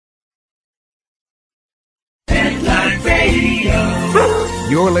Radio.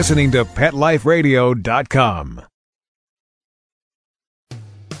 You're listening to PetLifeRadio.com.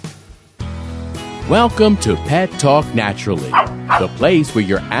 Welcome to Pet Talk Naturally, the place where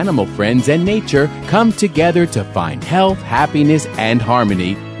your animal friends and nature come together to find health, happiness, and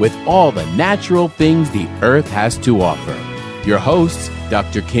harmony with all the natural things the earth has to offer. Your hosts,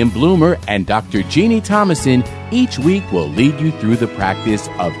 Dr. Kim Bloomer and Dr. Jeannie Thomason, each week will lead you through the practice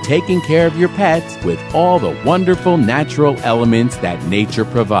of taking care of your pets with all the wonderful natural elements that nature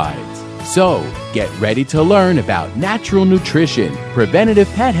provides. So, get ready to learn about natural nutrition, preventative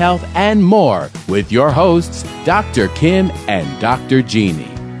pet health, and more with your hosts, Dr. Kim and Dr.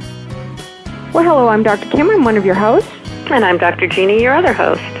 Jeannie. Well, hello, I'm Dr. Kim. I'm one of your hosts. And I'm Dr. Jeannie, your other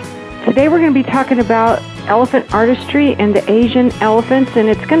host. Today we're going to be talking about elephant artistry and the Asian elephants, and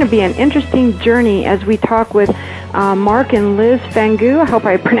it's going to be an interesting journey as we talk with Mark and Liz Fangu, I hope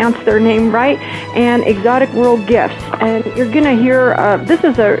I pronounced their name right, and Exotic World Gifts. And you're going to hear, this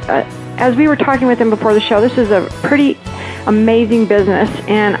is as we were talking with them before the show, this is a pretty amazing business,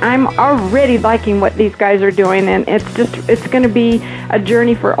 and I'm already liking what these guys are doing, and it's going to be a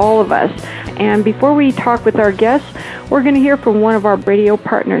journey for all of us. And before we talk with our guests, we're going to hear from one of our radio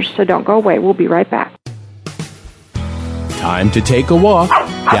partners, so don't go away. We'll be right back. Time to take a walk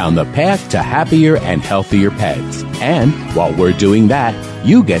down the path to happier and healthier pets. And while we're doing that,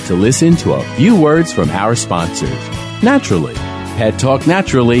 you get to listen to a few words from our sponsors. Naturally, Pet Talk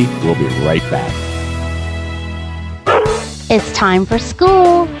Naturally will be right back. It's time for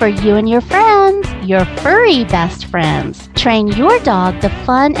school for you and your friends, your furry best friends. Train your dog the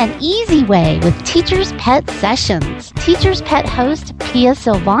fun and easy way with Teacher's Pet Sessions. Teacher's Pet host Pia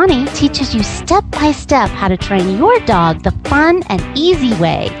Silvani teaches you step-by-step how to train your dog the fun and easy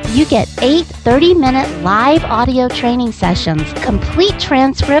way. You get 8 30-minute live audio training sessions, complete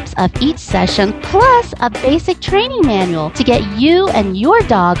transcripts of each session, plus a basic training manual to get you and your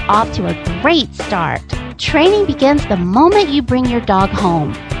dog off to a great start. Training begins the moment you bring your dog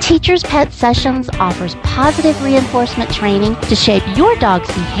home. Teacher's Pet Sessions offers positive reinforcement training to shape your dog's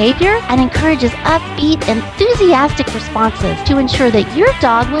behavior and encourages upbeat, enthusiastic responses to ensure that your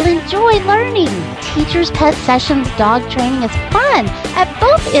dog will enjoy learning. Teacher's Pet Sessions dog training is fun at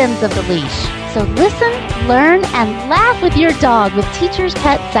both ends of the leash. So listen, learn, and laugh with your dog with Teacher's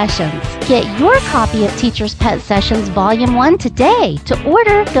Pet Sessions. Get your copy of Teacher's Pet Sessions Volume 1 today. To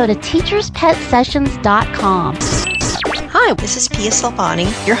order, go to teacherspetsessions.com. Hi, this is Pia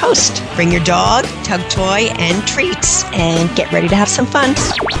Silvani, your host. Bring your dog, tug toy, and treats, and get ready to have some fun.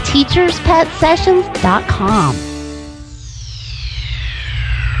 teacherspetsessions.com.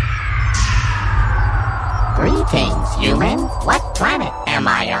 Greetings, humans. What planet am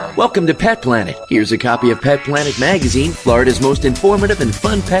I on? Welcome to Pet Planet. Here's a copy of Pet Planet Magazine, Florida's most informative and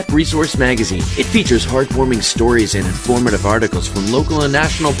fun pet resource magazine. It features heartwarming stories and informative articles from local and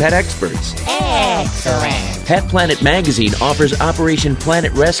national pet experts. Excellent. Pet Planet Magazine offers Operation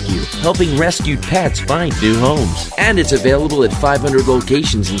Planet Rescue, helping rescued pets find new homes. And it's available at 500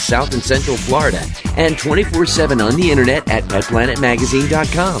 locations in South and Central Florida and 24/7 on the internet at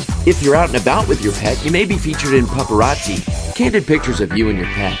PetPlanetMagazine.com. If you're out and about with your pet, you may be featured in Paparazzi, candid pictures of you and your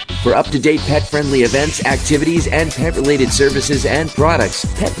pet. For up-to-date pet-friendly events, activities, and pet-related services and products,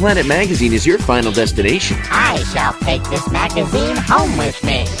 Pet Planet Magazine is your final destination. I shall take this magazine home with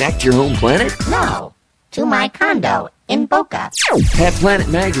me. Back to your home planet? No, to my condo in Boca. Pet Planet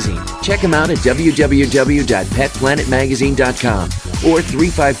Magazine. Check them out at www.petplanetmagazine.com or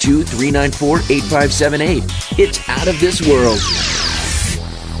 352-394-8578. It's out of this world.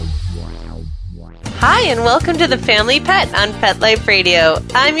 Hi, and welcome to The Family Pet on Pet Life Radio.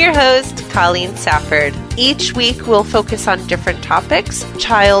 I'm your host, Colleen Safford. Each week, we'll focus on different topics: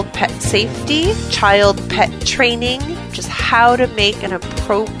 child pet safety, child pet training, just how to make an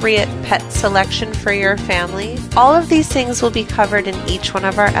appropriate pet selection for your family. All of these things will be covered in each one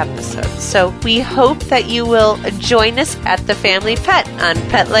of our episodes. So we hope that you will join us at The Family Pet on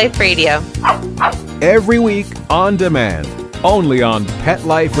Pet Life Radio. Every week on demand, only on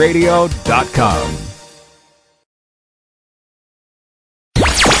PetLifeRadio.com.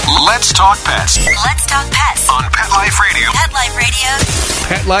 Let's talk pets. Let's talk pets On Pet Life Radio. Pet Life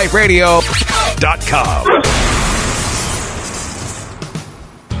Radio.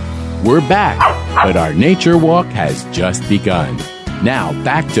 PetLifeRadio.com. We're back, but our nature walk has just begun. Now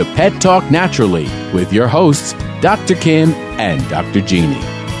back to Pet Talk Naturally with your hosts, Dr. Kim and Dr. Jeannie.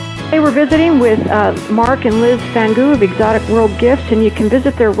 Today we're visiting with Mark and Liz Fangu of Exotic World Gifts, and you can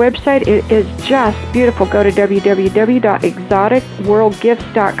visit their website. It is just beautiful. Go to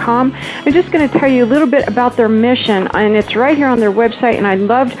www.exoticworldgifts.com. I'm just going to tell you a little bit about their mission, and it's right here on their website, and I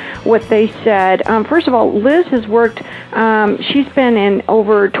loved what they said. First of all, Liz has worked, she's been in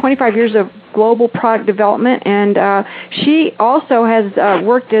over 25 years of global product development, and she also has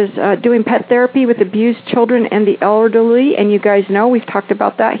worked as doing pet therapy with abused children and the elderly, and you guys know we've talked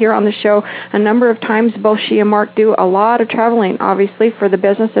about that here on the show a number of times. Both she and Mark do a lot of traveling, obviously, for the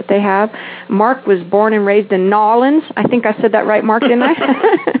business that they have. Mark was born and raised in New Orleans. I think I said that right, Mark, didn't I?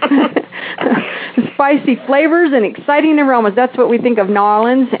 Spicy flavors and exciting aromas. That's what we think of New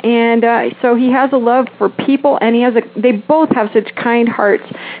Orleans. And so he has a love for people, and they both have such kind hearts.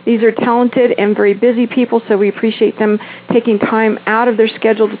 These are talented and very busy people, so we appreciate them taking time out of their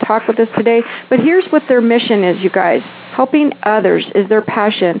schedule to talk with us today. But here's what their mission is, you guys. Helping others is their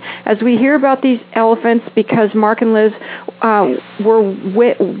passion. As we hear about these elephants, because Mark and Liz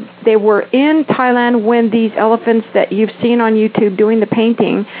they were in Thailand when these elephants that you've seen on YouTube doing the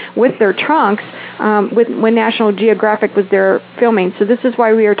painting with their trunks, when National Geographic was there filming. So this is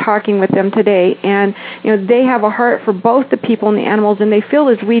why we are talking with them today. And they have a heart for both the people and the animals, and they feel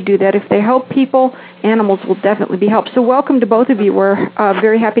as we do that if they help people, animals will definitely be helped. So welcome to both of you. We're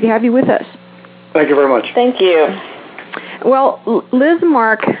very happy to have you with us. Thank you very much. Thank you. Well, Liz and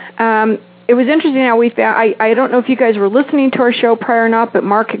Mark, it was interesting how we found, I don't know if you guys were listening to our show prior or not, but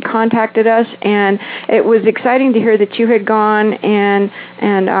Mark had contacted us, and it was exciting to hear that you had gone and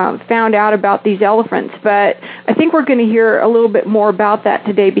found out about these elephants. But I think we're going to hear a little bit more about that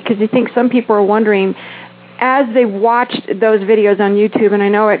today, because I think some people are wondering, as they watched those videos on YouTube, and I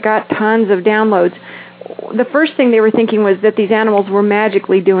know it got tons of downloads, the first thing they were thinking was that these animals were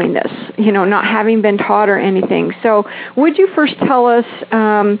magically doing this, not having been taught or anything. So would you first tell us,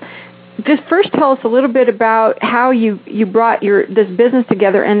 a little bit about how you brought this business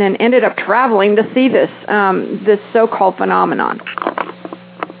together and then ended up traveling to see this so-called phenomenon?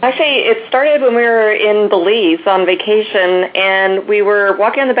 Actually, it started when we were in Belize on vacation, and we were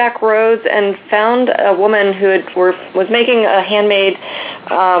walking on the back roads and found a woman who was making a handmade,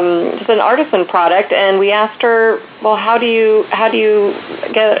 just an artisan product, and we asked her, well, how do you have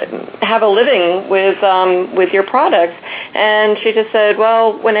a living with your products? And she just said,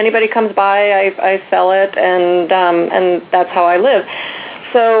 well, when anybody comes by, I sell it, and that's how I live.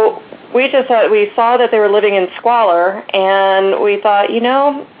 So we saw that they were living in squalor, and we thought,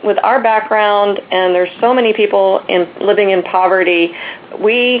 with our background, and there's so many people living in poverty,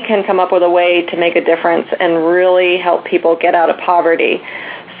 we can come up with a way to make a difference and really help people get out of poverty.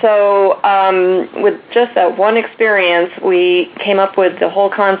 So with just that one experience, we came up with the whole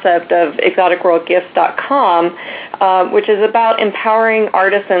concept of exoticworldgifts.com, which is about empowering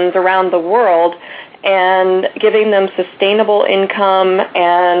artisans around the world and giving them sustainable income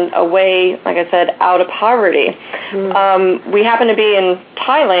and a way, like I said, out of poverty. We happen to be in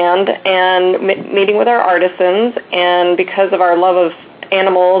Thailand and meeting with our artisans, and because of our love of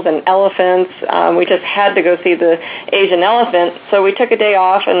animals and elephants, we just had to go see the Asian elephant. So we took a day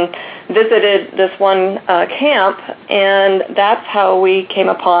off and visited this one camp, and that's how we came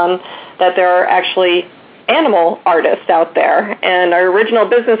upon that there are actually animal artists out there. And our original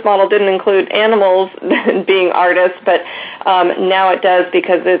business model didn't include animals being artists, but now it does,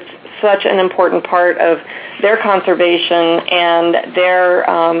 because it's such an important part of their conservation and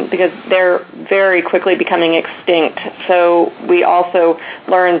because they're very quickly becoming extinct. So we also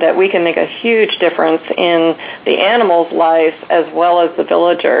learned that we can make a huge difference in the animals' lives as well as the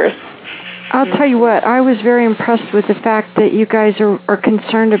villagers. I'll tell you what, I was very impressed with the fact that you guys are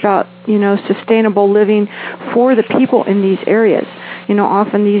concerned about, sustainable living for the people in these areas.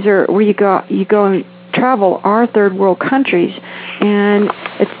 Often these are where you go and travel, are third world countries, and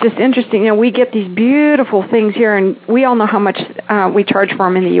it's just interesting. We get these beautiful things here, and we all know how much we charge for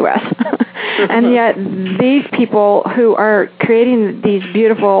them in the U.S. And yet these people who are creating these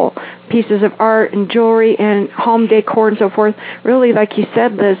beautiful pieces of art and jewelry and home decor and so forth, really, like you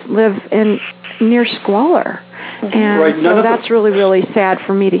said, Liz, live in near squalor. And so that's really, really sad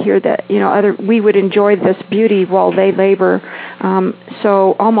for me to hear that, we would enjoy this beauty while they labor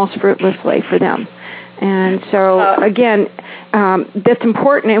so almost fruitlessly for them. And so, again, that's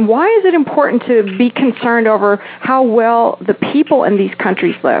important. And why is it important to be concerned over how well the people in these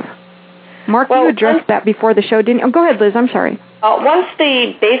countries live? Mark, you addressed that before the show, didn't you? Oh, go ahead, Liz. I'm sorry. Once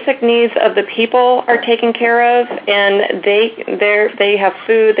the basic needs of the people are taken care of, and they have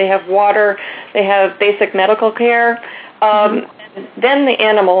food, they have water, they have basic medical care, then the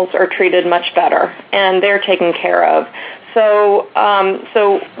animals are treated much better, and they're taken care of. So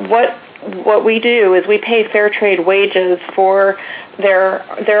what we do is we pay fair trade wages for their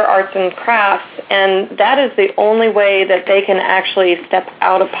arts and crafts, and that is the only way that they can actually step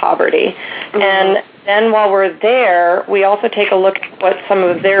out of poverty. Mm-hmm. And then while we're there, we also take a look at what some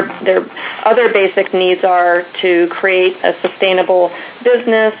of their other basic needs are to create a sustainable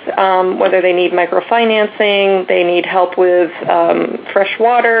business, whether they need microfinancing, they need help with fresh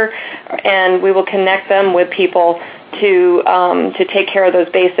water, and we will connect them with people to take care of those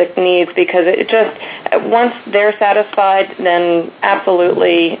basic needs, because it just, once they're satisfied, then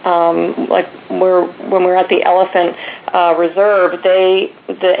absolutely, like when we're at the elephant reserve,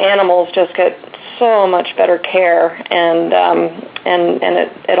 the animals just get so much better care, and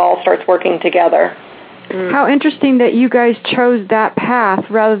it all starts working together. How interesting that you guys chose that path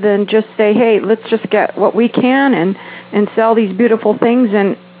rather than just say, hey, let's just get what we can and sell these beautiful things,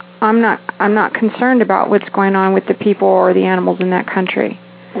 and I'm not concerned about what's going on with the people or the animals in that country.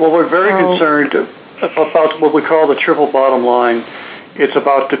 Well, we're very concerned about what we call the triple bottom line. It's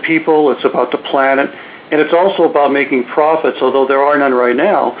about the people, it's about the planet, and it's also about making profits, although there are none right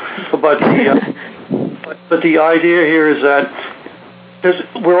now. But the idea here is that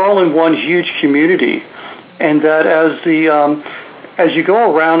we're all in one huge community, and that as you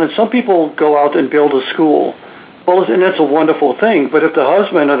go around, and some people go out and build a school, well, and that's a wonderful thing, but if the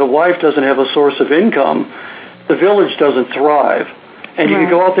husband or the wife doesn't have a source of income, the village doesn't thrive. And you can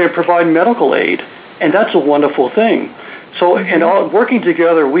go out there and provide medical aid, and that's a wonderful thing. So working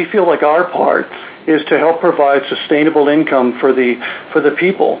together, we feel like our part is to help provide sustainable income for the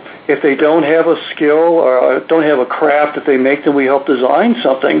people. If they don't have a skill or don't have a craft that they make, then we help design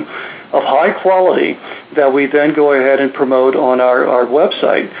something of high quality that we then go ahead and promote on our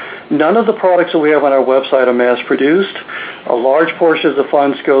website. None of the products that we have on our website are mass-produced. A large portion of the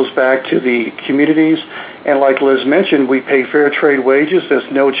funds goes back to the communities, and like Liz mentioned, we pay fair trade wages. There's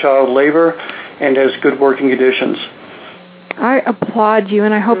no child labor, and there's good working conditions. I applaud you,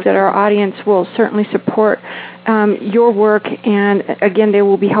 and I hope that our audience will certainly support your work, and again, they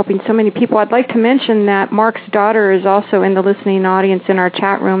will be helping so many people. I'd like to mention that Mark's daughter is also in the listening audience in our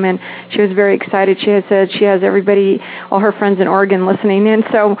chat room, and she was very excited. She has said she has everybody, all her friends in Oregon, listening in.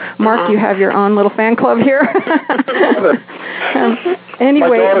 So, Mark, you have your own little fan club here.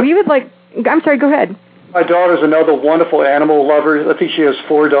 Anyway, we would like... I'm sorry, go ahead. My daughter's another wonderful animal lover. I think she has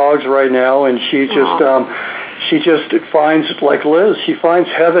 4 dogs right now, and she just finds, like Liz, she finds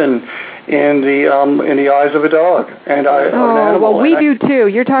heaven in the eyes of a dog and an animal. Well, we do too.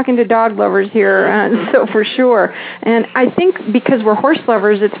 You're talking to dog lovers here, so for sure. And I think because we're horse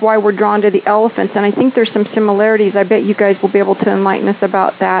lovers, it's why we're drawn to the elephants. And I think there's some similarities. I bet you guys will be able to enlighten us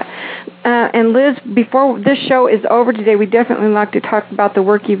about that. And Liz, before this show is over today, we definitely like to talk about the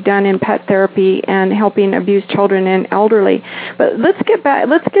work you've done in pet therapy and helping abused children and elderly. But let's get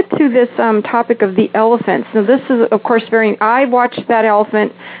to this topic of the elephants. Now, this is, of course, I watched that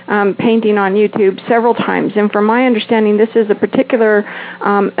elephant painting on YouTube several times, and from my understanding, this is a particular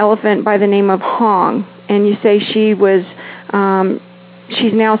elephant by the name of Hong, and you say she's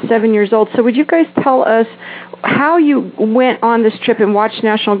now 7 years old. So would you guys tell us how you went on this trip and watched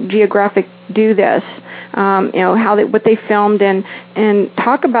National Geographic do this, what they filmed, and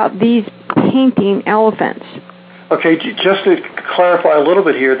talk about these painting elephants? Okay, just to clarify a little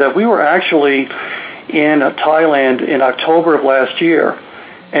bit here, that we were actually in Thailand in October of last year,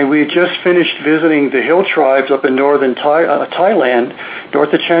 and we had just finished visiting the hill tribes up in northern Thailand,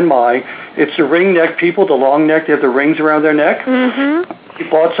 north of Chiang Mai. It's the ring-neck people, the long neck, they have the rings around their neck. Mm-hmm. We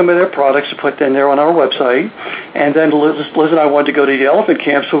bought some of their products to put in there on our website, and then Liz and I wanted to go to the elephant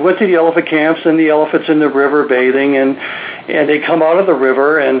camps. So we went to the elephant camps, and the elephants in the river bathing, and they come out of the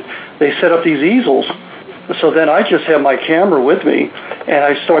river, and they set up these easels. So then I just have my camera with me, and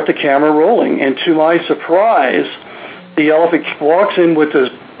I start the camera rolling, and to my surprise, the elephant walks in with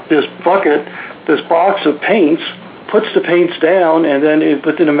this bucket, this box of paints, puts the paints down, and then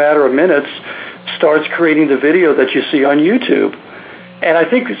within a matter of minutes starts creating the video that you see on YouTube. And I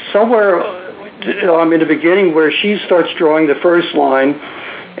think somewhere in the beginning where she starts drawing the first line,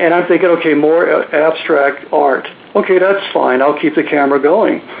 and I'm thinking, okay, more abstract art. Okay, that's fine. I'll keep the camera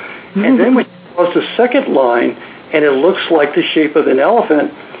going. Mm-hmm. And then when she draws the second line, and it looks like the shape of an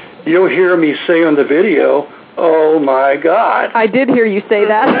elephant, you'll hear me say on the video, "Oh my God!" I did hear you say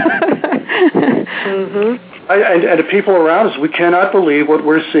that. Mm-hmm. And the people around us, we cannot believe what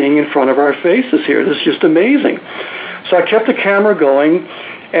we're seeing in front of our faces here. This is just amazing. So I kept the camera going,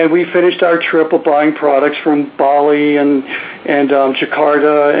 and we finished our trip of buying products from Bali and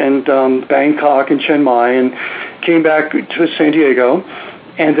Jakarta and Bangkok and Chiang Mai, and came back to San Diego.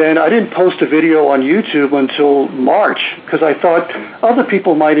 And then I didn't post a video on YouTube until March because I thought other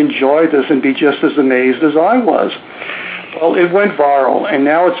people might enjoy this and be just as amazed as I was. Well, it went viral, and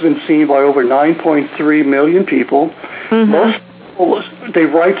now it's been seen by over 9.3 million people. Mm-hmm. Most people, they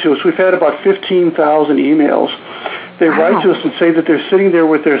write to us. We've had about 15,000 emails. They write to us and say that they're sitting there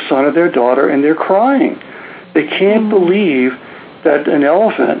with their son or their daughter, and they're crying. They can't believe that an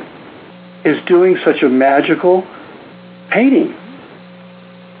elephant is doing such a magical painting.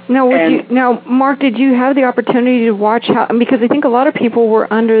 Now, Mark, did you have the opportunity to watch how? Because I think a lot of people were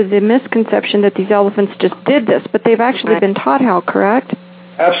under the misconception that these elephants just did this, but they've actually been taught how, correct?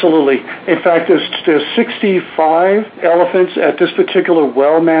 Absolutely. In fact, there's 65 elephants at this particular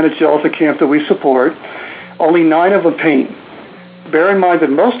well-managed elephant camp that we support. Only 9 of them paint. Bear in mind that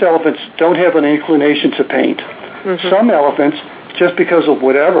most elephants don't have an inclination to paint. Mm-hmm. Some elephants, just because of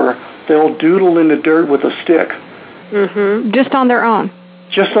whatever, they'll doodle in the dirt with a stick. Mm-hmm. Just on their own.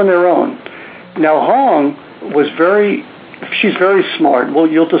 Just on their own. Now, Hong she's very smart. Well,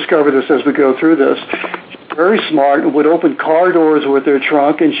 you'll discover this as we go through this. She's very smart and would open car doors with her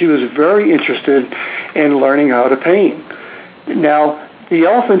trunk, and she was very interested in learning how to paint. Now, the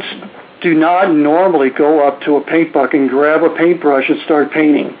elephants do not normally go up to a paint bucket and grab a paintbrush and start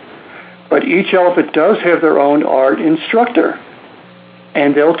painting. But each elephant does have their own art instructor.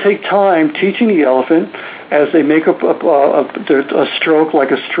 And they'll take time teaching the elephant as they make a stroke, like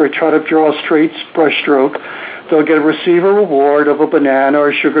try to draw a straight brush stroke. They'll get a receiver reward of a banana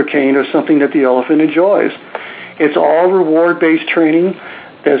or sugar cane or something that the elephant enjoys. It's all reward-based training.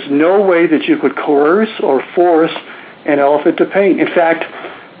 There's no way that you could coerce or force an elephant to paint. In fact,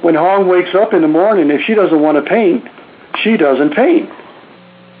 when Hong wakes up in the morning, if she doesn't want to paint, she doesn't paint.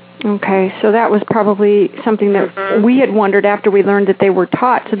 Okay, so that was probably something that we had wondered after we learned that they were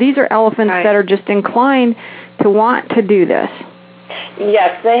taught. So these are elephants that are just inclined to want to do this.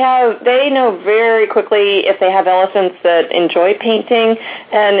 Yes, they know very quickly if they have elephants that enjoy painting,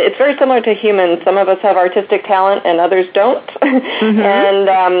 and it's very similar to humans. Some of us have artistic talent and others don't. Mm-hmm.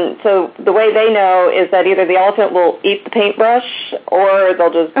 And so the way they know is that either the elephant will eat the paintbrush or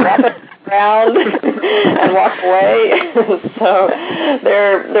they'll just drop it around and walk away. So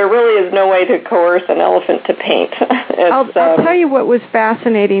there really is no way to coerce an elephant to paint. I'll tell you what was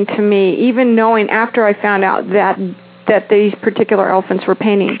fascinating to me, even knowing after I found out that these particular elephants were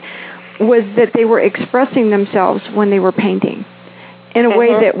painting, was that they were expressing themselves when they were painting in a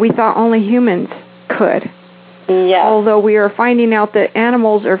way that we thought only humans could. Yeah. Although we are finding out that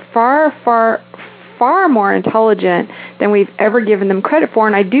animals are far, far, far more intelligent than we've ever given them credit for.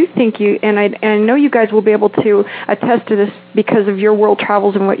 And I do think I know you guys will be able to attest to this because of your world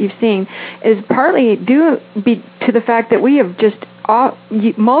travels and what you've seen, is partly due to the fact that we have just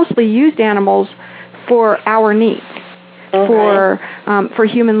mostly used animals for our needs. For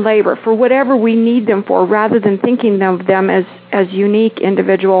human labor, for whatever we need them for, rather than thinking of them as unique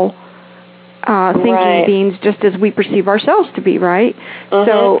individual thinking beings, just as we perceive ourselves to be, right?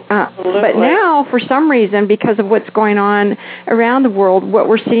 So, but now, for some reason, because of what's going on around the world, what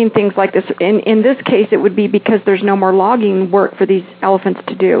we're seeing things like this. In this case, it would be because there's no more logging work for these elephants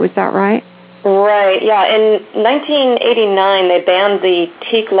to do. Is that right? Right, yeah. In 1989, they banned the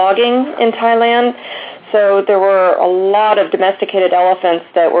teak logging in Thailand. So there were a lot of domesticated elephants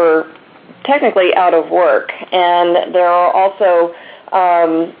that were technically out of work, and there are also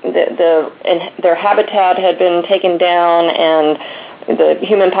their habitat had been taken down, and the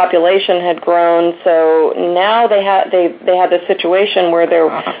human population had grown. So now they had this situation where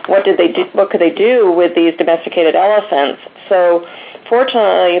what could they do with these domesticated elephants? So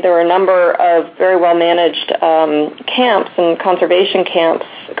fortunately, there were a number of very well-managed camps and conservation camps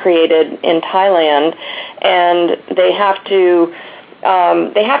created in Thailand, and they have to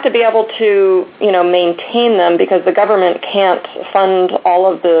be able to, maintain them because the government can't fund all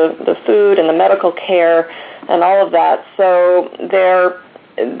of the food and the medical care and all of that. So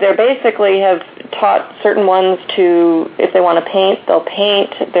they basically have taught certain ones to, if they want to paint, they'll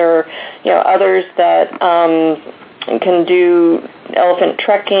paint. There are, others that can do elephant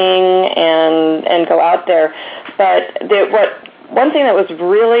trekking and go out there. But one thing that was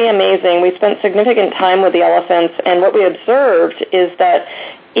really amazing, we spent significant time with the elephants, and what we observed is that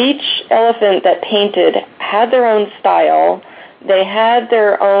each elephant that painted had their own style. They had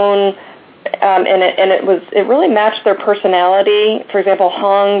their own, it really matched their personality. For example,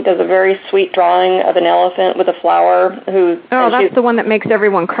 Hong does a very sweet drawing of an elephant with a flower. That's the one that makes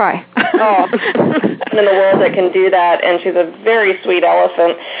everyone cry. In the world that can do that, and she's a very sweet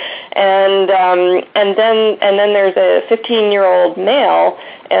elephant. And then there's a 15-year-old male,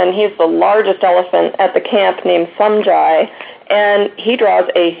 and he's the largest elephant at the camp, named Sumjai. And he draws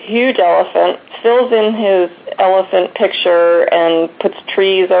a huge elephant, fills in his elephant picture, and puts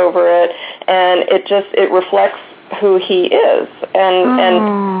trees over it, and it reflects who he is.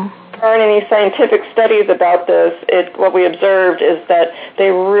 And there aren't any scientific studies about this. What we observed is that they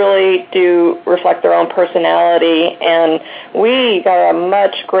really do reflect their own personality, and we got a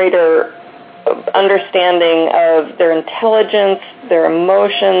much greater understanding of their intelligence, their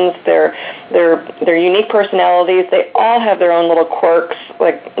emotions, their unique personalities. They all have their own little quirks.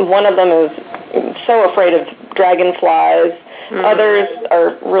 Like, one of them is so afraid of dragonflies. Others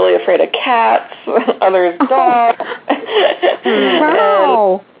are really afraid of cats. Others dogs.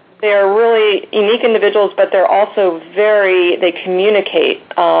 Wow. They're really unique individuals, but they're also they communicate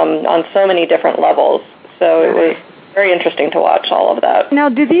on so many different levels. So it was very interesting to watch all of that. Now,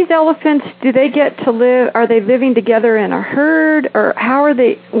 do these elephants, do they get to live, are they living together in a herd, or how are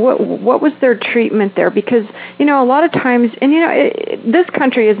they, what was their treatment there? Because, a lot of times, and this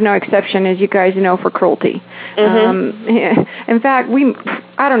country is no exception, as you guys know, for cruelty. In fact, we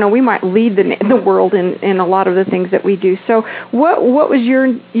might lead the world in a lot of the things that we do. So what was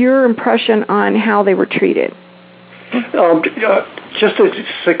your impression on how they were treated? Just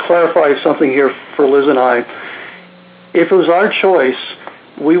to clarify something here for Liz and I, if it was our choice,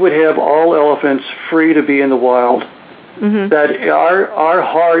 we would have all elephants free to be in the wild. That our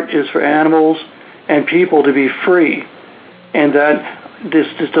heart is for animals and people to be free, and that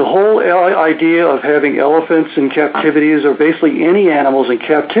the whole idea of having elephants in captivities, or basically any animals in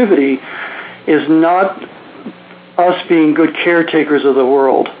captivity, is not us being good caretakers of the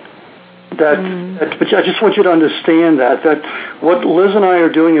world. But I just want you to understand that what Liz and I are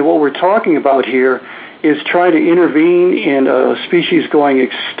doing and what we're talking about here is trying to intervene in a species going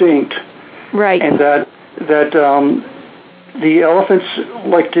extinct. Right. And that the elephants,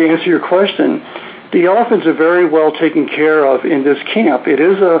 like, to answer your question, the elephants are very well taken care of in this camp. It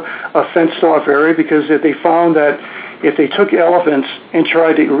is a fenced-off area because they found that if they took elephants and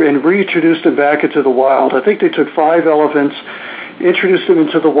tried to reintroduce them back into the wild, I think they took 5 elephants, introduced them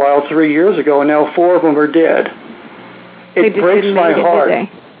into the wild 3 years ago, and now 4 of them are dead. It breaks my heart.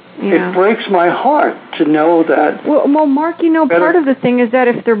 Yeah. It breaks my heart to know that. Well, Mark, part of the thing is that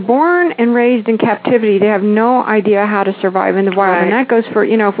if they're born and raised in captivity, they have no idea how to survive in the wild, and that goes for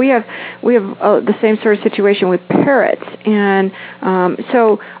if we have the same sort of situation with parrots, and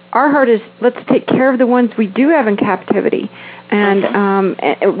so our heart is, let's take care of the ones we do have in captivity,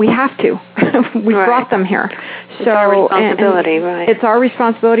 and we have to. We brought them here, so it's our responsibility, right? It's our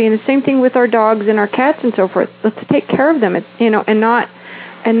responsibility, and the same thing with our dogs and our cats and so forth. Let's take care of them,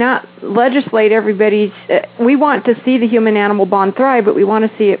 and not legislate everybody's. We want to see the human-animal bond thrive, but we want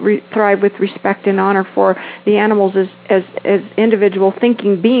to see it thrive with respect and honor for the animals as individual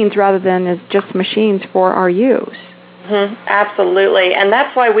thinking beings rather than as just machines for our use. Absolutely, and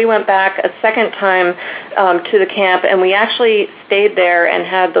that's why we went back a second time to the camp, and we actually stayed there and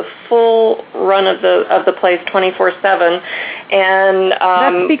had the full run of the place 24/7. And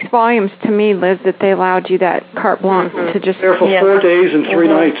that speaks volumes to me, Liz, that they allowed you that carte blanche to just there for 4 days and 3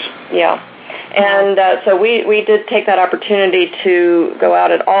 nights. Yeah. And so we did take that opportunity to go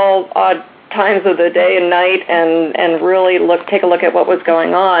out at all odd times of the day and night and really take a look at what was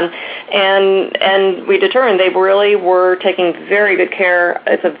going on, and we determined they really were taking very good care.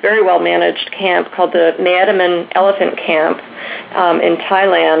 It's a very well managed camp called the Maedaman Elephant Camp in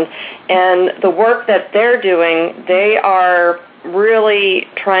Thailand, and the work that they're doing, they are really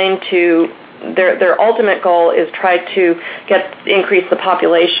trying to. Their ultimate goal is try to increase the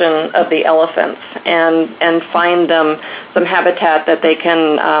population of the elephants and find them some habitat that they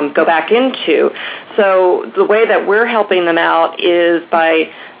can go back into. So the way that we're helping them out is by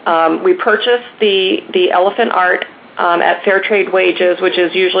we purchase the elephant art at fair trade wages, which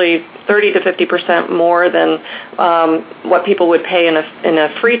is usually 30 to 50% more than what people would pay in a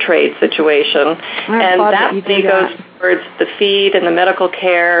free trade situation, and that money goes towards the feed and the medical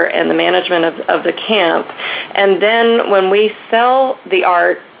care and the management of the camp. And then when we sell the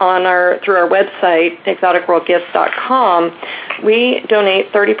art through our website, exoticworldgifts.com, we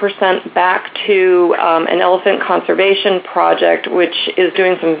donate 30% back to an elephant conservation project, which is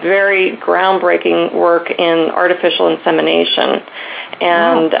doing some very groundbreaking work in artificial insemination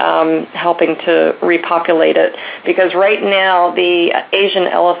and helping to repopulate it. Because right now the Asian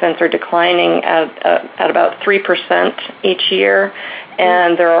elephants are declining at about 3% each year,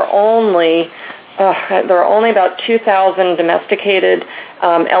 and there are only there are only about 2,000 domesticated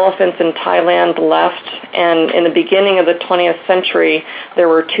elephants in Thailand left, and in the beginning of the 20th century, there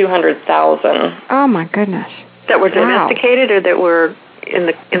were 200,000. Oh, my goodness. That were domesticated or that were in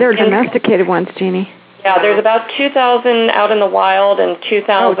the They're domesticated ones, Jeannie. Yeah, there's about 2,000 out in the wild and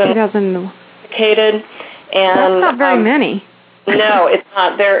 2,000 domesticated. And that's not very many. No, it's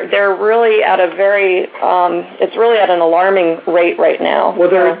not. They're really at a very it's really at an alarming rate right now. Well,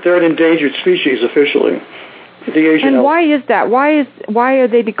 they're an endangered species officially. The Asian and why is that? Why are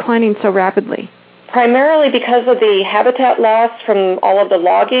they declining so rapidly? Primarily because of the habitat loss from all of the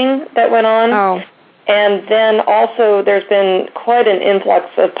logging that went on. Oh. And then also there's been quite an influx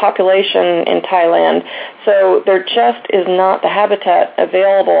of population in Thailand, so there just is not the habitat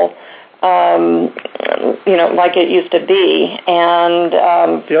available, like it used to be. And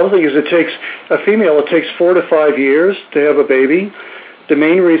the other thing is it takes 4 to 5 years to have a baby. The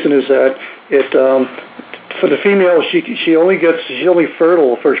main reason is that for the female, she's only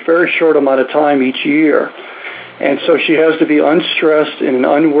fertile for a very short amount of time each year. And so she has to be unstressed in an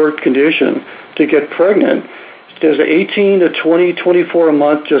unworked condition to get pregnant. There's an 18 to 24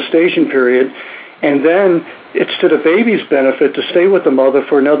 month gestation period, and then it's to the baby's benefit to stay with the mother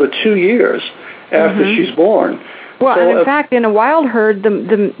for another 2 years after she's born. Well, so, and in fact, in a wild herd,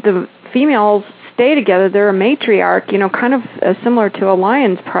 the females stay together. They're a matriarch, kind of similar to a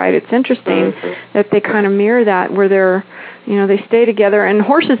lion's pride. It's interesting that they kind of mirror that, where they're, they stay together. And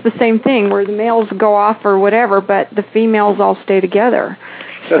horses, the same thing, where the males go off or whatever, but the females all stay together.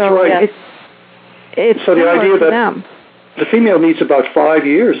 That's right. It's so the idea that them. The female needs about 5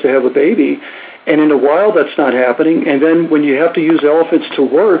 years to have a baby, and in the wild that's not happening. And then when you have to use elephants to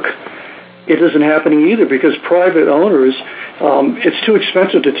work, it isn't happening either, because private owners, it's too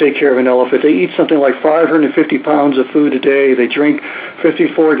expensive to take care of an elephant. They eat something like 550 pounds of food a day. They drink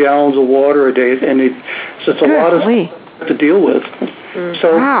 54 gallons of water a day, and so it's a lot of stuff to deal with.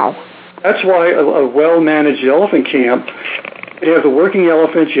 So that's why a well-managed elephant camp, you have the working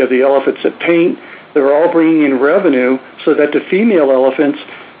elephants, you have the elephants that paint. They're all bringing in revenue so that the female elephants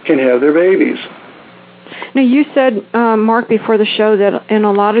can have their babies. Now, you said, Mark, before the show that in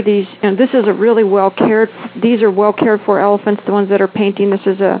a lot of these, and this is a really these are well cared for elephants, the ones that are painting. This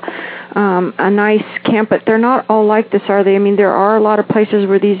is a nice camp, but they're not all like this, are they? I mean, there are a lot of places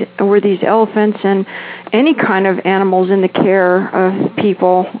where these elephants and any kind of animals in the care of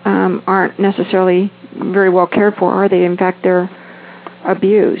people aren't necessarily very well cared for, are they? In fact, they're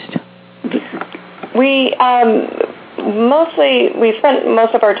abused. We spent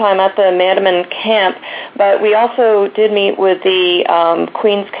most of our time at the Mandamin camp, but we also did meet with the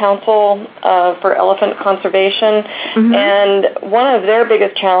Queen's Council for Elephant Conservation, and one of their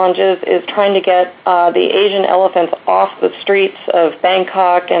biggest challenges is trying to get the Asian elephants off the streets of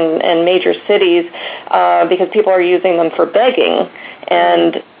Bangkok and major cities because people are using them for begging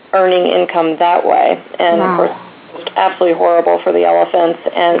and earning income that way. And of course, it's absolutely horrible for the elephants,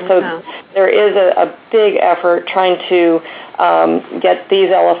 and so there is a big effort trying to get these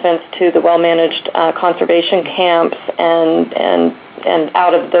elephants to the well-managed conservation camps and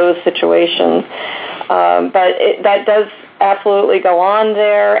out of those situations. But that does absolutely go on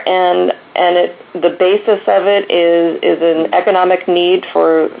there, and the basis of it is an economic need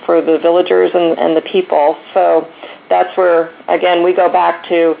for the villagers and the people. So that's where, again, we go back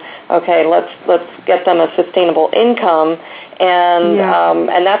to, okay, let's get them a sustainable income,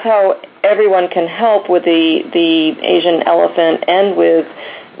 and that's how everyone can help with the Asian elephant and with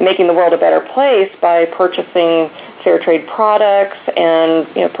making the world a better place by purchasing fair trade products and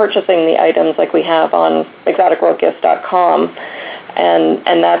purchasing the items like we have on exoticworldgifts.com,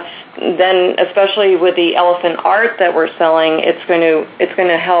 and that's then, especially with the elephant art that we're selling, it's going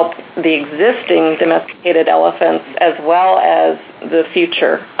to help the existing domesticated elephants as well as the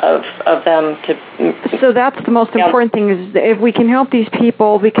future of them. So that's the most important thing, is if we can help these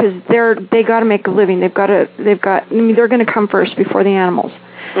people, because they got to make a living. They're going to come first before the animals.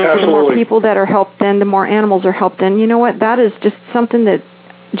 Absolutely. The more people that are helped, then the more animals are helped. And you know what? That is just something that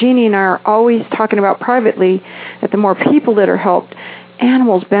Jeannie and I are always talking about privately, that the more people that are helped,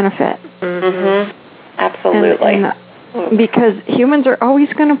 animals benefit. Absolutely. And because humans are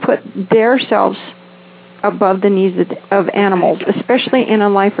always going to put themselves above the needs of animals, especially in a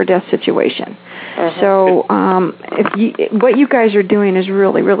life or death situation. So what you guys are doing is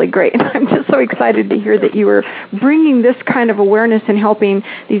really, really great. And I'm just so excited to hear that you are bringing this kind of awareness and helping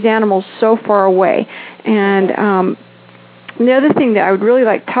these animals so far away. And the other thing that I would really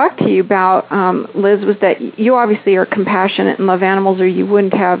like to talk to you about, Liz, was that you obviously are compassionate and love animals, or you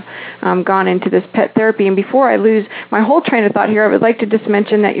wouldn't have gone into this pet therapy. And before I lose my whole train of thought here, I would like to just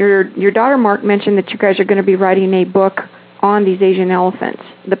mention that your daughter, Mark, mentioned that you guys are going to be writing a book on these Asian elephants,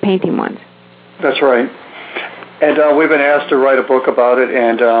 the painting ones. That's right. And we've been asked to write a book about it,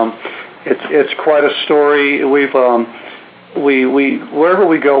 and it's quite a story. We've wherever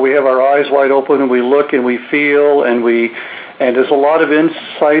we go, we have our eyes wide open, and we look and we feel, and there's a lot of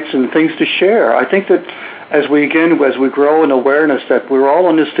insights and things to share. I think that as we grow in awareness that we're all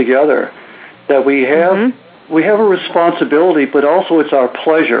in this together, that we have a responsibility, but also it's our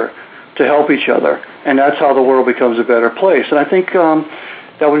pleasure to help each other, and that's how the world becomes a better place. And I think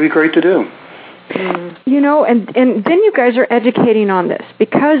that would be great to do. You know, and then you guys are educating on this,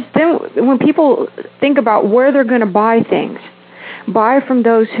 because then when people think about where they're going to buy things, buy from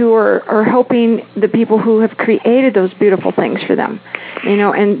those who are helping the people who have created those beautiful things for them, you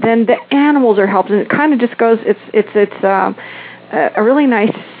know, and then the animals are helped, and it kind of just goes, it's a really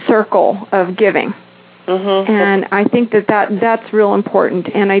nice circle of giving. And I think that's real important.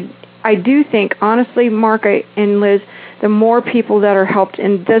 And I do think, honestly, Mark and Liz, the more people that are helped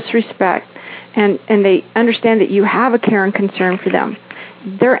in this respect, and they understand that you have a care and concern for them,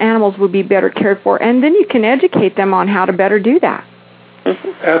 their animals will be better cared for. And then you can educate them on how to better do that.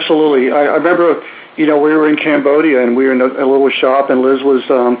 Absolutely. I remember, we were in Cambodia, and we were in a little shop, and Liz was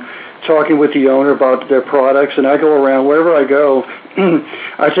talking with the owner about their products. And I go around, wherever I go,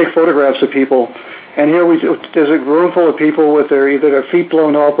 I take photographs of people. And here there's a room full of people with either their feet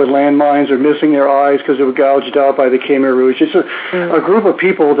blown off with landmines or missing their eyes because they were gouged out by the Khmer Rouge. It's a group of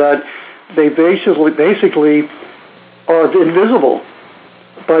people that they basically are invisible.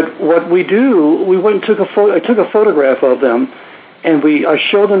 But what we do, we went and took a photograph of them, and I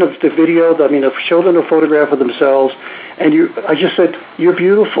showed them the video. I showed them a photograph of themselves, and I just said, "You're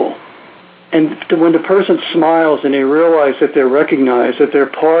beautiful." And when the person smiles and they realize that they're recognized, that they're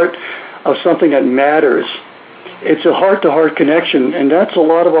part of something that matters, it's a heart-to-heart connection, and that's a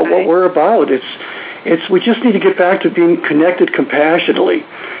lot about what we're about. We just need to get back to being connected compassionately,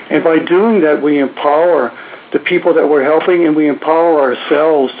 and by doing that, we empower the people that we're helping, and we empower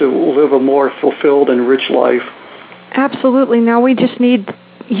ourselves to live a more fulfilled and rich life. Absolutely. Now we just need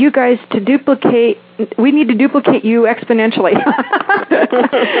you guys to duplicate. We need to duplicate you exponentially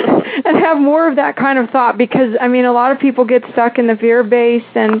and have more of that kind of thought, because, a lot of people get stuck in the fear base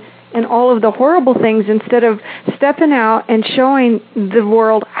and all of the horrible things, instead of stepping out and showing the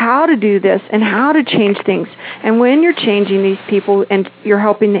world how to do this and how to change things. And when you're changing these people, and you're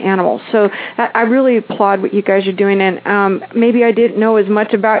helping the animals. So I really applaud what you guys are doing. And maybe I didn't know as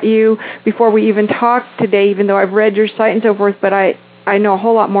much about you before we even talked today, even though I've read your site and so forth, but I know a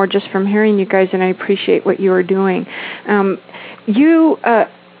whole lot more just from hearing you guys, and I appreciate what you are doing.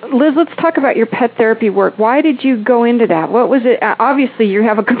 Liz, let's talk about your pet therapy work. Why did you go into that? What was it? Obviously, you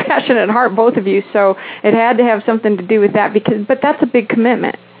have a compassionate heart, both of you, so it had to have something to do with that. But that's a big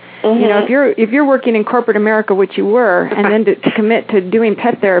commitment. If you're working in corporate America, which you were, and then to commit to doing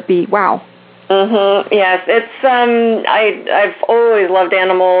pet therapy, wow. Yes, it's. I've always loved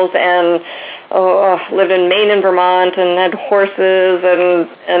animals, and lived in Maine and Vermont, and had horses,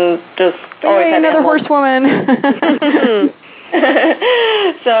 and just always had another animals. Horsewoman.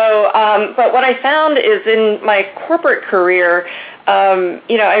 But what I found is in my corporate career,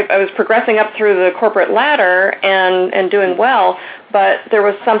 I was progressing up through the corporate ladder and doing well, but there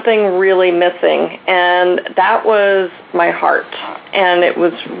was something really missing, and that was my heart. And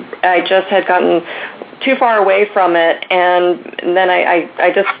I just had gotten too far away from it, and then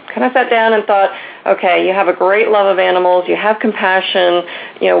I just kind of sat down and thought, okay, you have a great love of animals, you have compassion,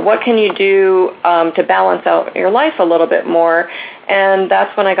 what can you do to balance out your life a little bit more? And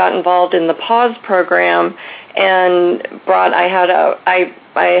that's when I got involved in the PAWS program, and I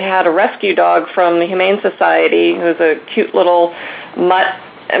had a rescue dog from the Humane Society, who was a cute little mutt.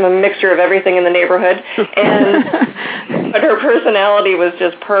 I'm a mixture of everything in the neighborhood, but her personality was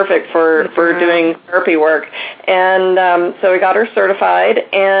just perfect for doing therapy work. And so we got her certified,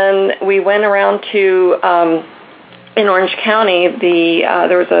 and we went around to in Orange County.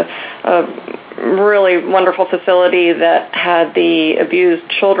 There was a really wonderful facility that had the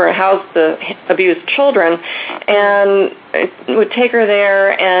housed the abused children, and I would take her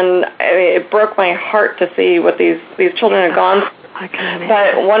there, and it broke my heart to see what these children had gone through. I can imagine.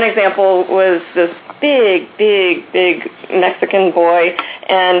 But one example was this big Mexican boy,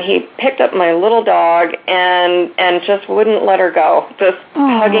 and he picked up my little dog and just wouldn't let her go, just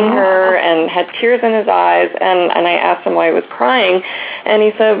hugging her and had tears in his eyes. And I asked him why he was crying, and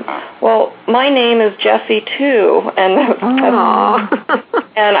he said, "Well, my name is Jesse too." And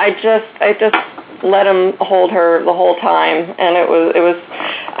and I just let him hold her the whole time, and it was.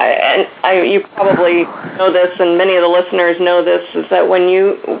 You probably know this, and many of the listeners know this, is that when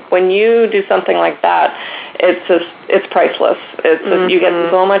you do something like that, it's priceless. It's just, you get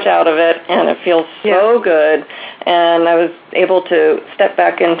so much out of it, and it feels so good. And I was able to step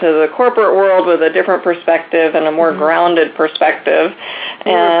back into the corporate world with a different perspective and a more grounded perspective.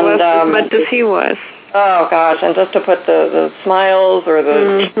 And as much as he was. Oh gosh, and just to put the smiles or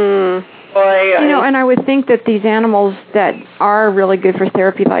the and I would think that these animals that are really good for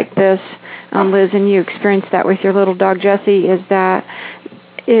therapy like this, Liz, and you experienced that with your little dog Jesse, is that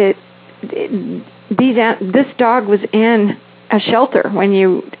this dog was in a shelter when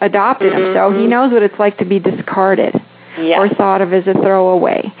you adopted him, so he knows what it's like to be discarded or thought of as a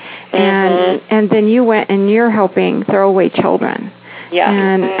throwaway. And then you went and you're helping throwaway children. Yeah.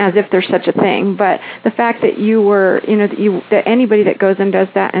 And as if there's such a thing. But the fact that you were, that anybody that goes and does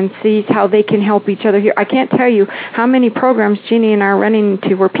that and sees how they can help each other here. I can't tell you how many programs Jeannie and I are running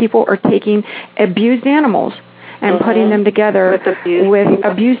into where people are taking abused animals and putting them together with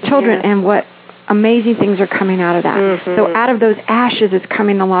abused children, and what amazing things are coming out of that. So out of those ashes is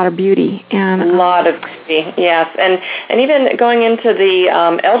coming a lot of beauty. And a lot of beauty, yes. And even going into the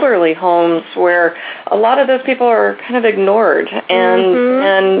elderly homes where a lot of those people are kind of ignored.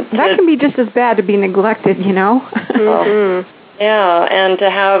 And that can be just as bad to be neglected, Yeah, and to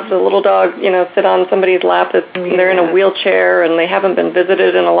have the little dog, sit on somebody's lap that's they're in a wheelchair and they haven't been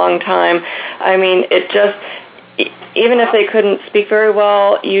visited in a long time. I mean, it just... Even if they couldn't speak very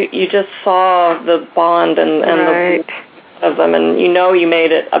well, you just saw the bond and the of them, and you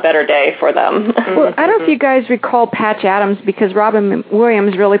made it a better day for them. Well, I don't know if you guys recall Patch Adams, because Robin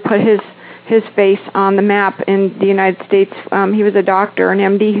Williams really put his face on the map in the United States. He was a doctor, an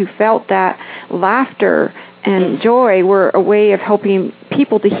MD, who felt that laughter and joy were a way of helping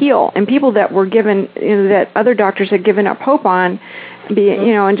people to heal, and people that were given, that other doctors had given up hope on,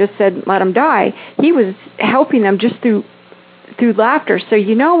 and just said, let them die. He was helping them just through laughter. So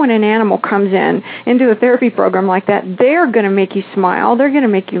when an animal comes into a therapy program like that, they're going to make you smile. They're going to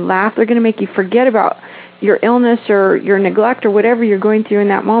make you laugh. They're going to make you forget about your illness or your neglect or whatever you're going through in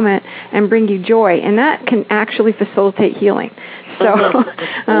that moment and bring you joy. And that can actually facilitate healing. So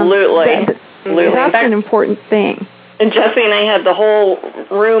Absolutely. That's an important thing. And Jesse and I had the whole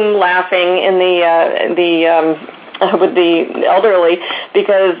room laughing in with the elderly,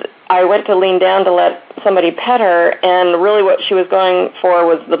 because I went to lean down to let somebody pet her, and really what she was going for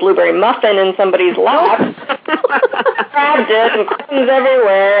was the blueberry muffin in somebody's lap. Grabbed it, and crumbs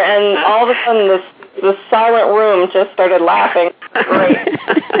everywhere, and all of a sudden the silent room just started laughing. Great.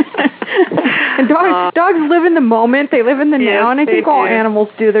 And dogs live in the moment. They live in the now, and I think all animals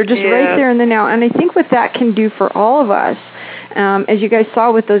do. They're just right there in the now. And I think what that can do for all of us, as you guys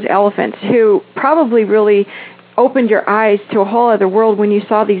saw with those elephants, who probably really opened your eyes to a whole other world when you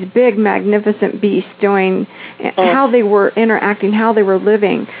saw these big, magnificent beasts doing how they were interacting, how they were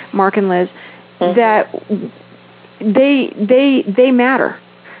living, Mark and Liz, that they matter.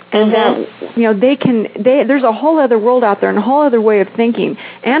 And that, there's a whole other world out there and a whole other way of thinking.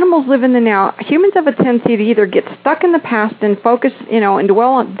 Animals live in the now. Humans have a tendency to either get stuck in the past and focus, and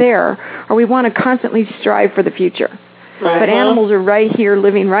dwell there, or we want to constantly strive for the future. But animals are right here,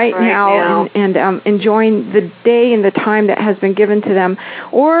 living right now. And enjoying the day and the time that has been given to them,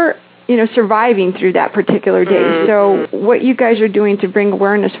 or surviving through that particular day. So what you guys are doing to bring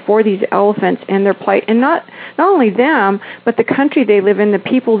awareness for these elephants and their plight, and not only them, but the country they live in, the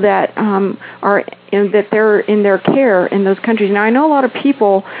people that are that they're in their care in those countries. Now, I know a lot of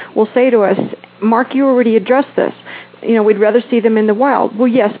people will say to us, Mark, you already addressed this. We'd rather see them in the wild. Well,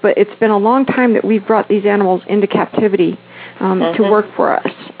 yes, but it's been a long time that we've brought these animals into captivity to work for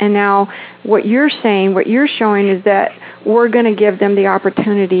us. And now what you're saying, what you're showing is that we're going to give them the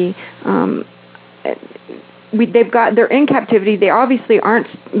opportunity. They're in captivity. They obviously aren't,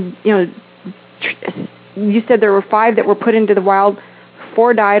 you said there were 5 that were put into the wild,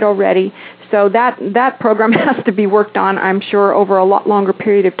 4 died already. So that program has to be worked on, I'm sure, over a lot longer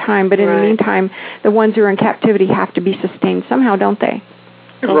period of time. But in the meantime, the ones who are in captivity have to be sustained somehow, don't they?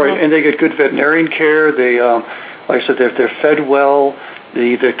 Right, and they get good veterinarian care. They, like I said, they're fed well.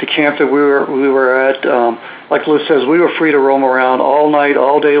 The camp that we were at, like Liz says, we were free to roam around all night,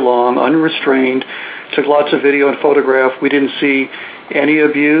 all day long, unrestrained, took lots of video and photograph. We didn't see any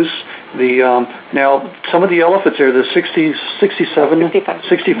abuse. Now, some of the elephants there, the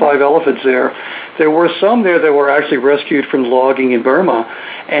 65 elephants there were some there that were actually rescued from logging in Burma,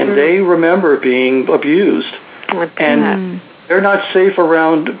 and they remember being abused. And they're not safe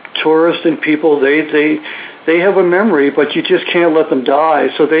around tourists and people. They have a memory, but you just can't let them die.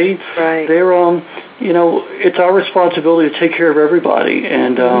 So they're it's our responsibility to take care of everybody.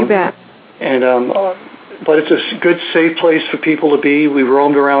 And you bet. But it's a good, safe place for people to be. We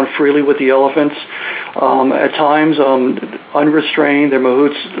roamed around freely with the elephants. At times, unrestrained. They're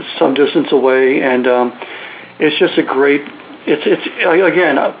mahouts some distance away, and it's just a great.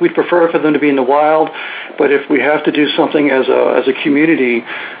 Again, we'd prefer for them to be in the wild, but if we have to do something as a community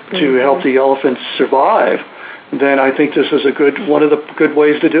to help the elephants survive, then I think this is one of the good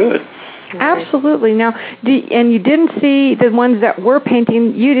ways to do it. Absolutely. Now, and you didn't see the ones that were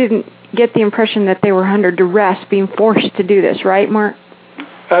painting. You didn't get the impression that they were under duress, being forced to do this, right, Mark?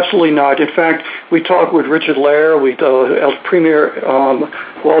 Absolutely not. In fact, we talked with Richard Lair, premier,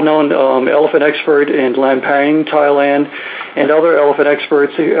 well-known elephant expert in Lampang, Thailand, and other elephant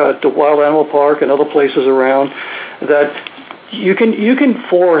experts at the Wild Animal Park and other places around, that you can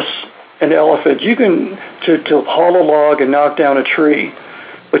force an elephant, to haul a log and knock down a tree,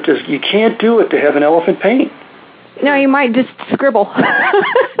 but you can't do it to have an elephant paint. No, you might just scribble.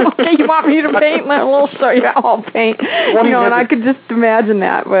 Okay, you want me to paint? I'll paint. And I could just imagine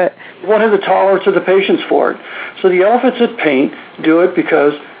that. But one has the tolerance of the patience for it. So the elephants that paint do it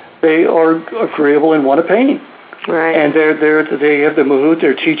because they are agreeable and want to paint. Right. And they have the mahout,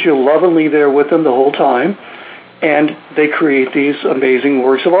 their teacher, lovingly there with them the whole time, and they create these amazing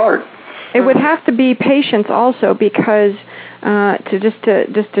works of art. It would have to be patience also, because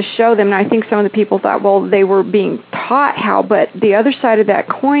to show them. And I think some of the people thought, well, they were being taught how, but the other side of that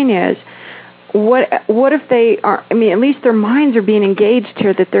coin is, what if they are? I mean, at least their minds are being engaged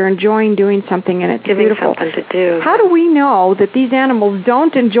here, that they're enjoying doing something, and it's beautiful. Something to do. How do we know that these animals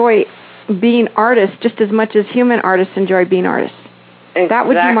don't enjoy being artists just as much as human artists enjoy being artists? Exactly. That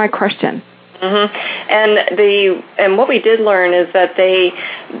would be my question. Mm-hmm. And what we did learn is that the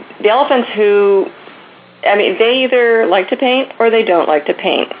elephants they either like to paint or they don't like to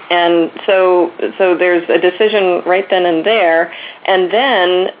paint. And so there's a decision right then and there, and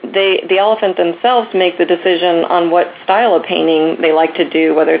then the elephant themselves make the decision on what style of painting they like to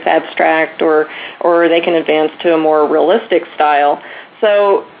do, whether it's abstract or they can advance to a more realistic style.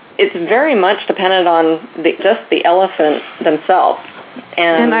 So it's very much dependent on just the elephant themselves.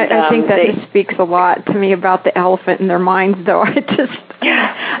 And I think that just speaks a lot to me about the elephant in their minds, though.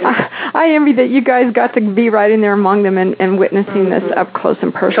 I envy that you guys got to be right in there among them and witnessing this up close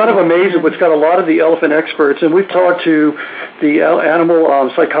and personal. It's kind of amazing. It's got a lot of the elephant experts, and we've talked to the animal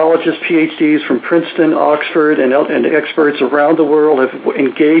psychologists, PhDs from Princeton, Oxford, and experts around the world have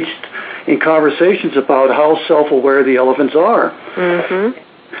engaged in conversations about how self-aware the elephants are. Mm-hmm.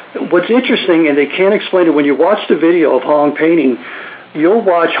 What's interesting, and they can't explain it, when you watch the video of Hong painting, you'll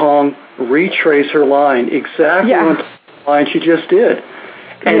watch Hong retrace her line exactly on the line she just did.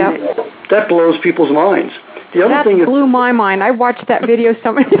 And that blows people's minds. The other thing blew my mind. I watched that video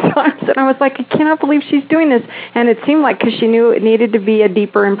so many times, and I was like, I cannot believe she's doing this. And it seemed like, because she knew it needed to be a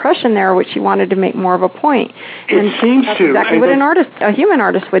deeper impression there, which she wanted to make more of a point. It seems that's to. exactly what a human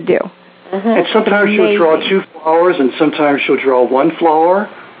artist would do. Mm-hmm. And sometimes she'll draw 2 flowers, and sometimes she'll draw 1 flower.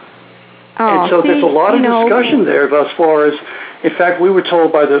 And so there's a lot of discussion there as far as, in fact, we were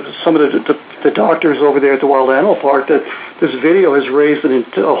told by some of the doctors over there at the Wild Animal Park that this video has raised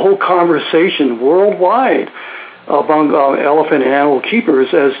a whole conversation worldwide among elephant and animal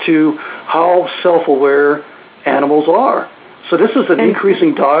keepers as to how self-aware animals are. So this is an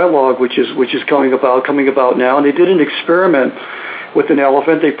increasing dialogue which is coming about now. And they did an experiment with an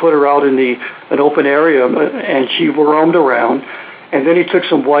elephant. They put her out in an open area, and she roamed around. And then he took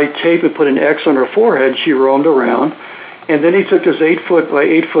some white tape and put an X on her forehead. She roamed around. And then he took this 8-foot by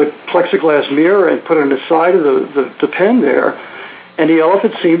 8-foot plexiglass mirror and put it on the side of the pen there. And the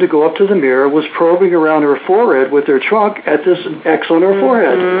elephant seemed to go up to the mirror, was probing around her forehead with her trunk at this X on her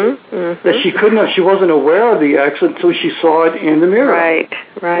forehead. Mm-hmm. That she wasn't aware of the X until she saw it in the mirror. Right.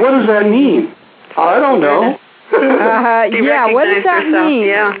 What does that mean? I don't know. What does that mean?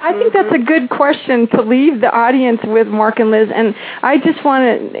 Yeah. I think that's a good question to leave the audience with, Mark and Liz. And I just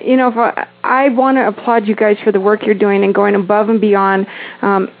want to, I want to applaud you guys for the work you're doing and going above and beyond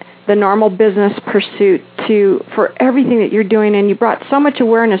the normal business pursuit for everything that you're doing, and you brought so much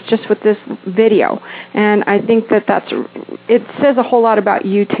awareness just with this video. And I think that it says a whole lot about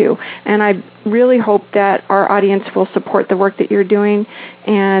you too. And I really hope that our audience will support the work that you're doing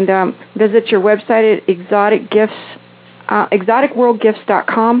and visit your website at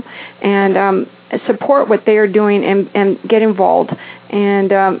exoticworldgifts.com and support what they are doing and get involved.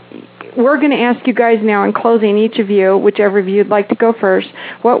 And we're going to ask you guys now in closing, each of you, whichever of you would like to go first,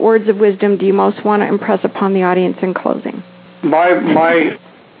 what words of wisdom do you most want to impress upon the audience in closing? My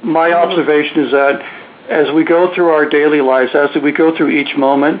observation is that as we go through our daily lives, as we go through each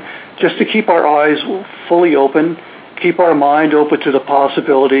moment, just to keep our eyes fully open, keep our mind open to the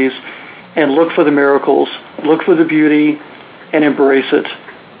possibilities, and look for the miracles, look for the beauty, and embrace it.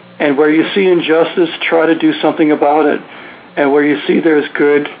 And where you see injustice, try to do something about it. And where you see there's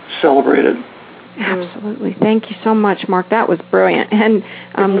good, celebrate it. Absolutely. Thank you so much, Mark. That was brilliant. And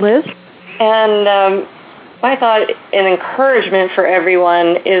Liz? And my thought and encouragement for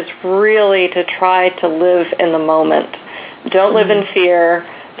everyone is really to try to live in the moment. Don't live in fear.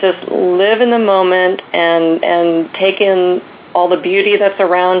 Just live in the moment and take in all the beauty that's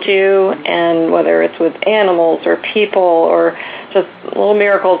around you, and whether it's with animals or people or just little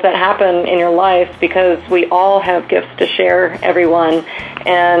miracles that happen in your life, because we all have gifts to share, everyone,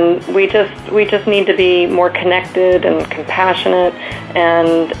 and we just need to be more connected and compassionate,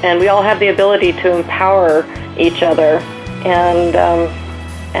 and we all have the ability to empower each other, and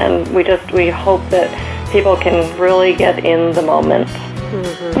we hope that people can really get in the moment.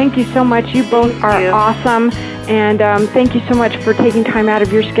 Mm-hmm. Thank you so much. You both are awesome. And thank you so much for taking time out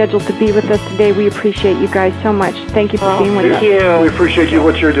of your schedule to be with us today. We appreciate you guys so much. Thank you for being with us. Thank you. We appreciate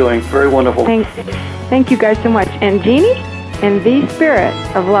what you're doing. Very wonderful. Thank you guys so much. And Jeannie, in the spirit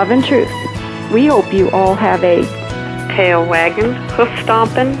of love and truth, we hope you all have a tail wagging, hoof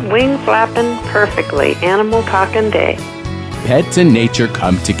stomping, wing flapping, perfectly animal talking day. Pets and nature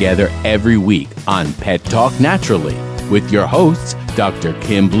come together every week on Pet Talk Naturally with your hosts, Dr.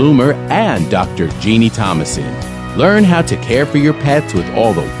 Kim Bloomer and Dr. Jeannie Thomason. Learn how to care for your pets with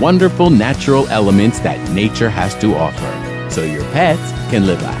all the wonderful natural elements that nature has to offer, so your pets can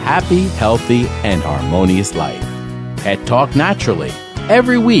live a happy, healthy, and harmonious life. Pet Talk Naturally,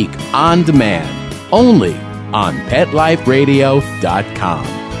 every week on demand, only on PetLifeRadio.com.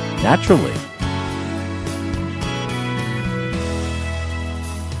 Naturally.